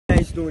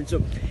just knowing.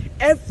 So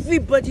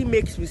everybody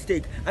makes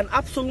mistake. An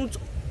absolute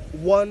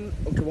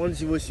 100,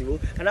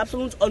 an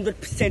absolute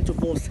 100%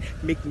 of us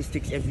make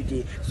mistakes every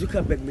day.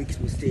 Zuckerberg makes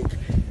mistake.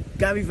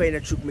 Gary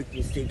Vaynerchuk makes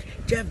mistakes.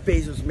 Jeff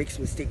Bezos makes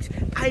mistakes.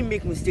 I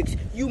make mistakes.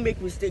 You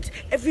make mistakes.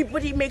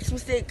 Everybody makes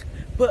mistakes.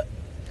 But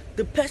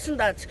the person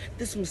that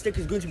this mistake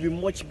is going to be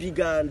much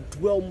bigger and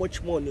dwell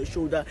much more on your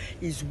shoulder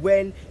is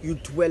when you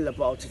dwell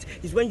about it.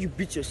 Is when you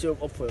beat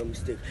yourself up for your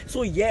mistake.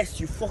 So yes,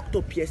 you fucked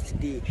up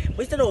yesterday,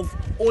 but instead of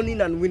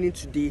owning and winning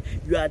today,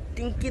 you are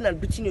thinking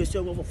and beating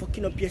yourself up for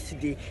fucking up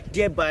yesterday.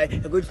 Thereby,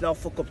 you're going to now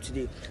fuck up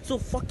today. So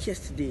fuck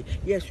yesterday.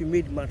 Yes, we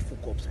made mad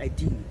fuck ups. I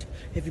did.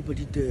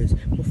 Everybody does.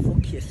 But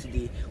fuck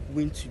yesterday,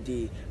 win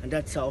today, and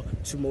that's how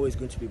tomorrow is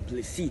going to be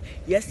blessed. See,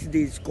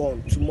 yesterday is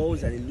gone. Tomorrow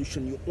is an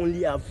illusion. You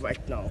only have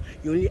right now.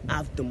 You only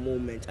have the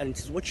moment, and it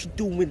is what you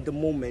do with the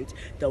moment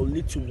that will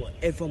lead to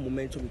whatever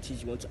momentum it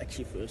is you want to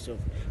achieve for yourself.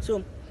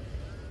 So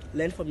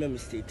learn from your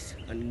mistakes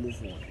and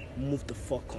move on. Move the fuck on.